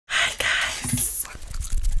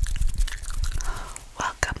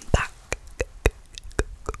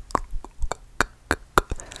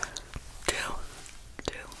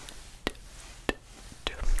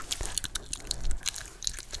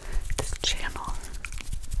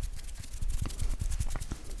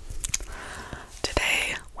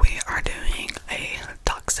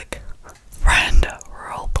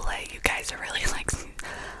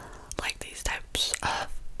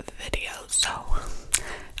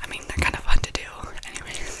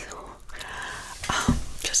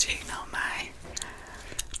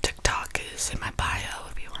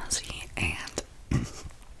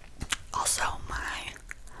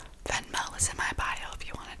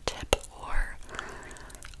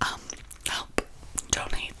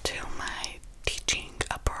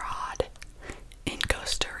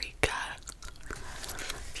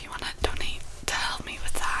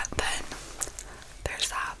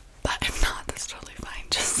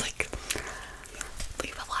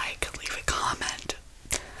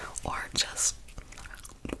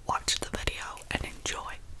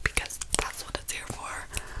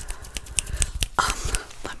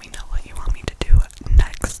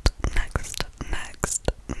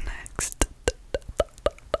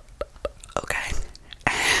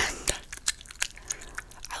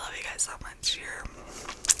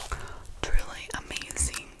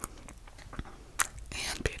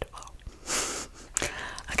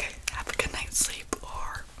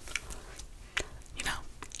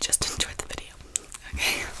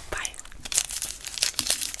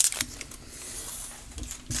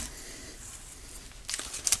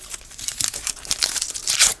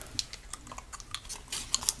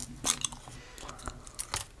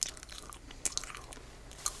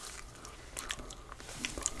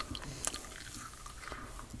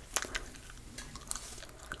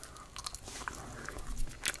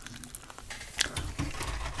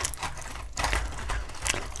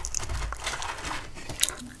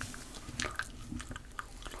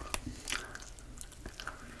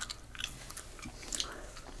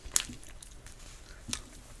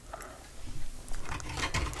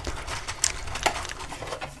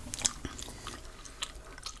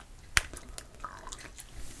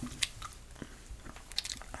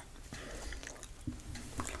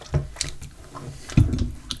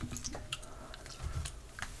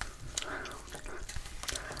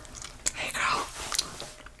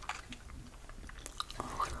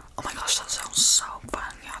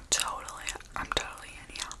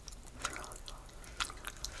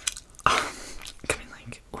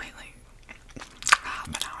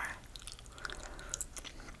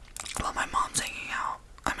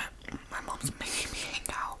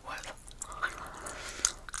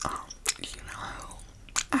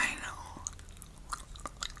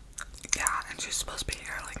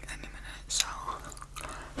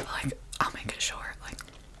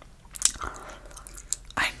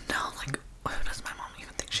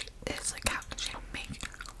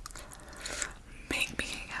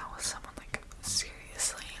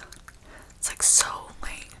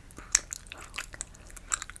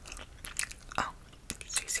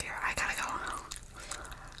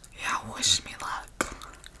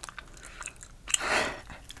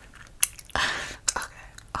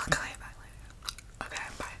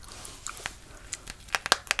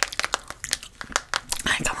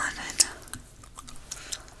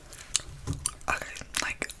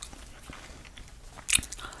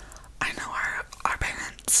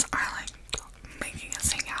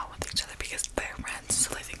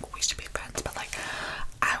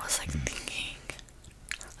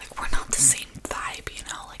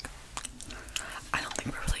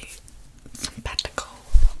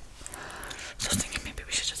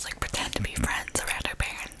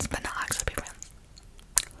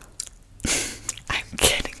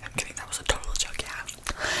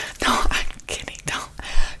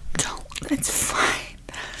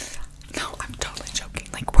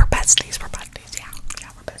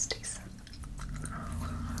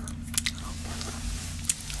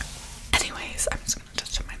anyways, I'm just gonna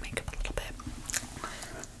touch up my makeup a little bit.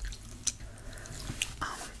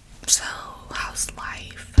 So how's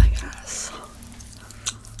life, I guess?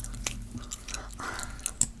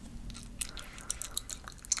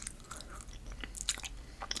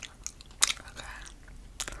 Okay.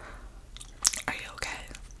 Are you okay?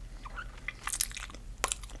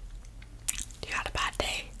 You had a bad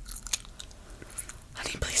day?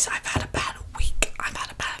 Honey, please, I've had a bad week. I've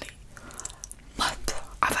had a bad month.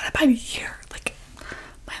 I've had a bad year. Like,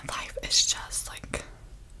 my life is just like,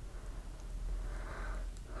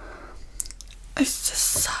 it just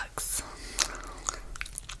sucks.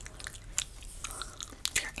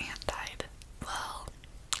 Your aunt died. Well,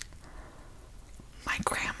 my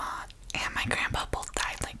grandma and my grandpa both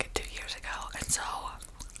died like 2 years ago, and so,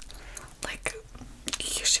 like,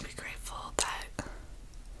 you should be grateful that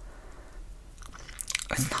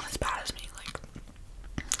it's not as bad as me.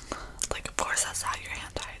 Like, of course that's how your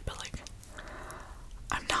aunt died, but like,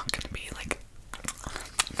 I'm not gonna be like,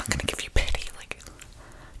 I'm not gonna give you pity. Like,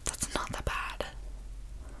 that's not that bad.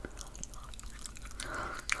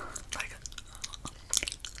 Like,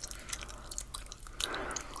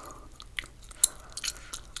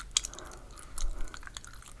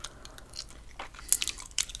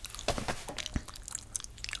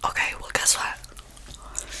 okay, well, guess what?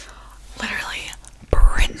 Literally,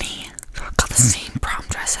 Brittany got the same prom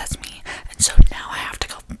dress as me, and so now I have to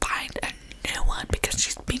go find a new one because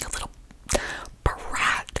she's being a little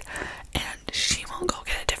brat, and she won't go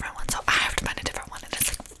get a different one, so I have to find a different one, and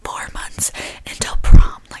it's like 4 months until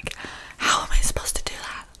prom. Like, how am I supposed to do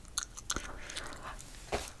that?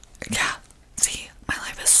 Yeah, see, my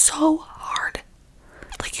life is so hard.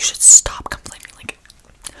 Like, you should stop complaining. Like,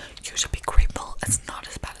 you should be grateful it's not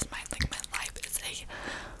as bad as mine. Like, my life is a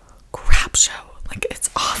crap show. Like, it's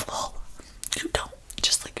awful. You don't,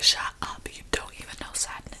 just like, shut up. You don't even know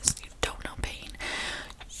sadness. You don't know pain.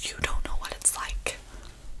 You don't know what it's like.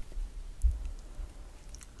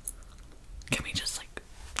 Can we just, like,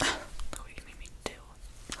 what do you need me to do?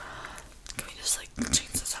 Can we just, like,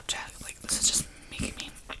 change the subject? Like, this is just making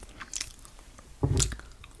me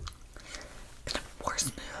in a worse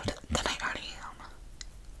mood than I already am.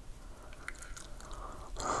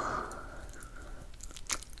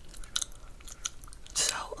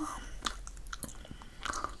 So,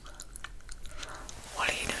 what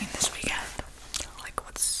are you doing this weekend? Like,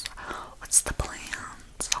 what's the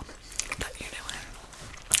plans that you're doing?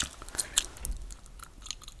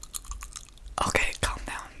 Okay, calm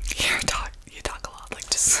down. You talk a lot. Like,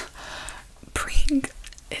 just bring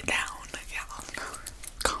it down. Yeah,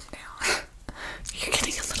 calm down. You're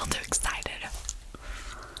getting a little too excited.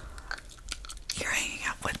 You're hanging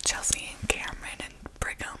out with Chelsea and Cameron and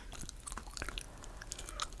Brigham.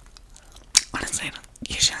 Honestly,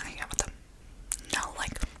 you shouldn't hang out with them. No,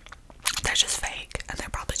 like, they're just fake, and they're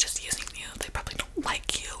probably just using you. They probably don't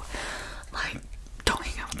like you. Like, don't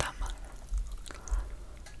hang out with them.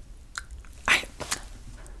 I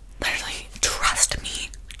literally, trust me,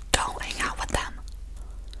 don't hang out with them.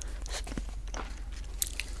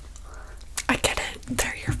 I get it,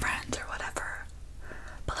 they're your friends or whatever,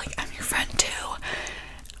 but like, I'm your friend too,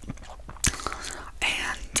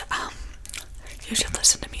 and you should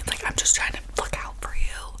listen to me. Like, I'm just trying to look out for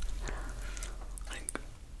you. Like,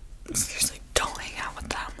 seriously, don't hang out with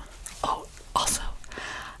them. Oh, also,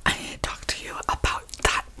 I need to talk to you about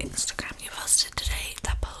that Instagram you posted today,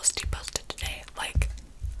 that post you posted today. Like,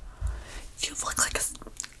 you look like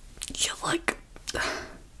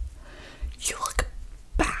you look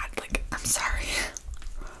bad. Like, I'm sorry.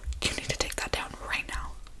 You need to take that down right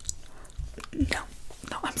now.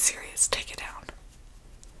 No, I'm serious. Take it down.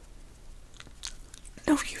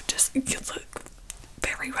 No, you look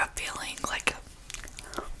very revealing. Like,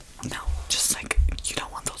 no, just like, you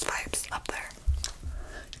don't want those vibes up there.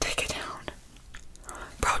 Take it down.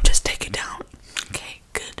 Bro, just take it down. Okay,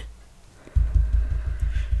 good.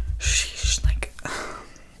 Sheesh, like,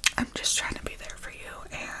 I'm just trying to be there for you,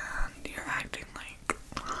 and you're acting like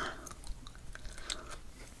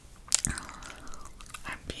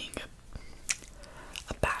I'm being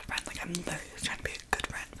a bad friend. Like, I'm literally trying to be a good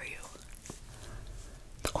friend for you.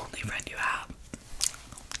 The only friend you have.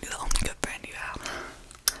 You're the only good friend you have.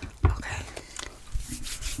 Okay.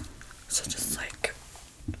 So just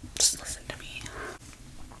listen to me.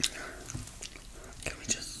 Can we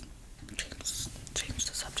just change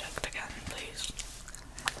the subject again, please?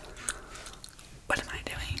 What am I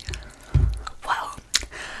doing? Well,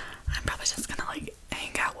 I'm probably just gonna like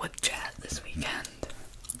hang out with Jet this weekend.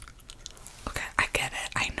 Okay, I get it.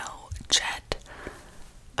 I know Jet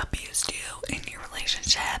abused you in your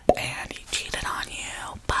relationship and he cheated on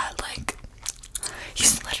you, but like,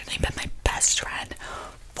 he's literally been my best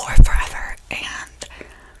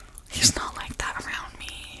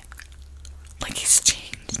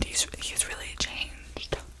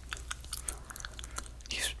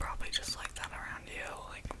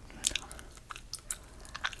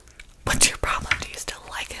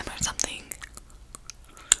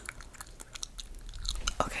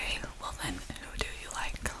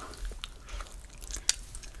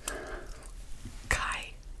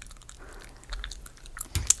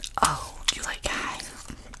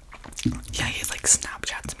Yeah, he like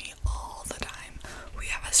Snapchats me all the time. We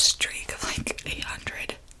have a streak of like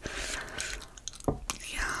 800.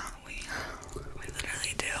 Yeah, we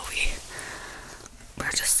literally do. We're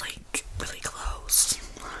just like really close.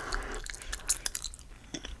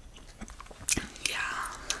 Yeah.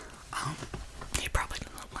 He probably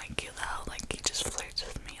doesn't like you though. Like he just flirts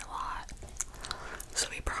with me a lot. So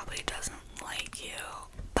he probably doesn't like you.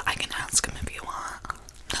 But I can ask him if you want.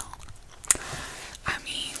 No. I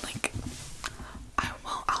mean, like,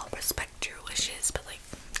 I'll respect your wishes, but like,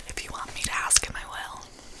 if you want me to ask him, I will.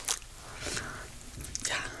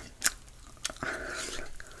 Yeah.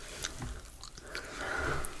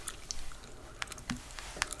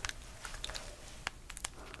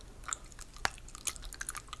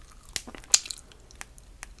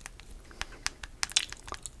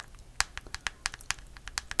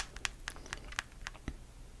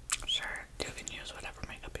 Sure, you can use whatever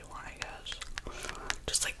makeup you want, I guess.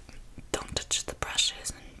 Just like, don't touch the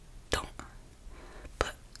brushes and don't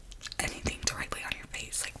put anything directly on your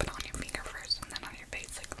face. Like, put on your finger first and then on your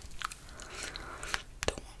face. Like,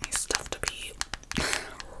 don't want my stuff to be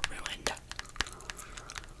ruined.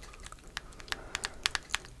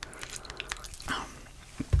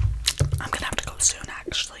 I'm gonna have to go soon,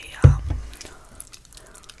 actually. Yeah.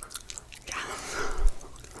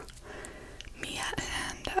 Mia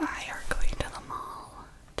and I are going to the mall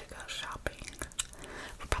to go shopping.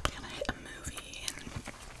 We're probably gonna hit a movie and,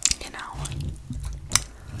 you know.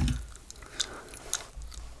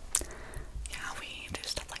 Yeah, we do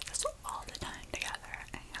stuff like this all the time together,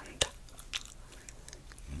 and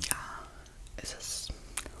yeah, it's just,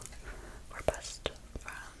 we're best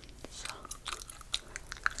friends.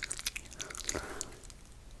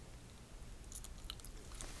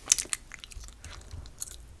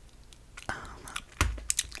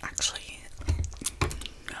 Actually,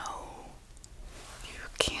 no, you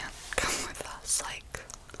can't come with us. Like,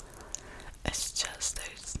 it's just,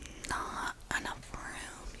 there's not enough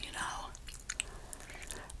room, you know?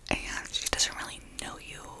 And she doesn't really know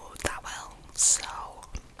you that well, so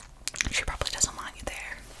she probably doesn't want you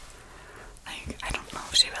there. Like, I don't know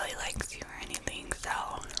if she really likes you or anything, so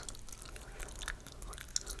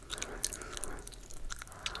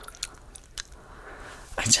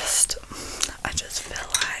I just feel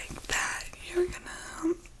like that you're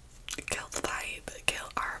gonna kill the vibe, kill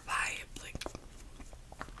our vibe. Like,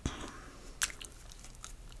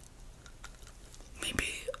 maybe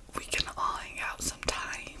we can all hang out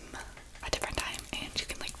sometime, a different time, and you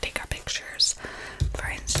can like take our pictures for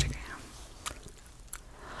Instagram.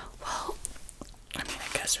 Well, I mean,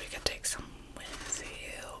 I guess we could take some with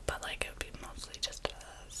you, but like it would be mostly just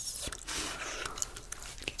us.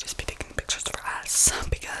 You'd just be taking pictures for us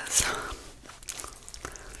because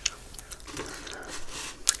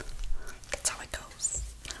that's how it goes.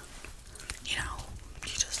 You know,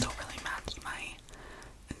 you just don't really match my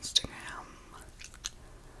Instagram.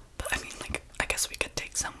 But I mean, like, I guess we could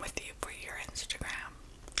take some with you for your Instagram.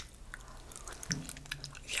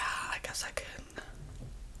 Yeah, I guess I could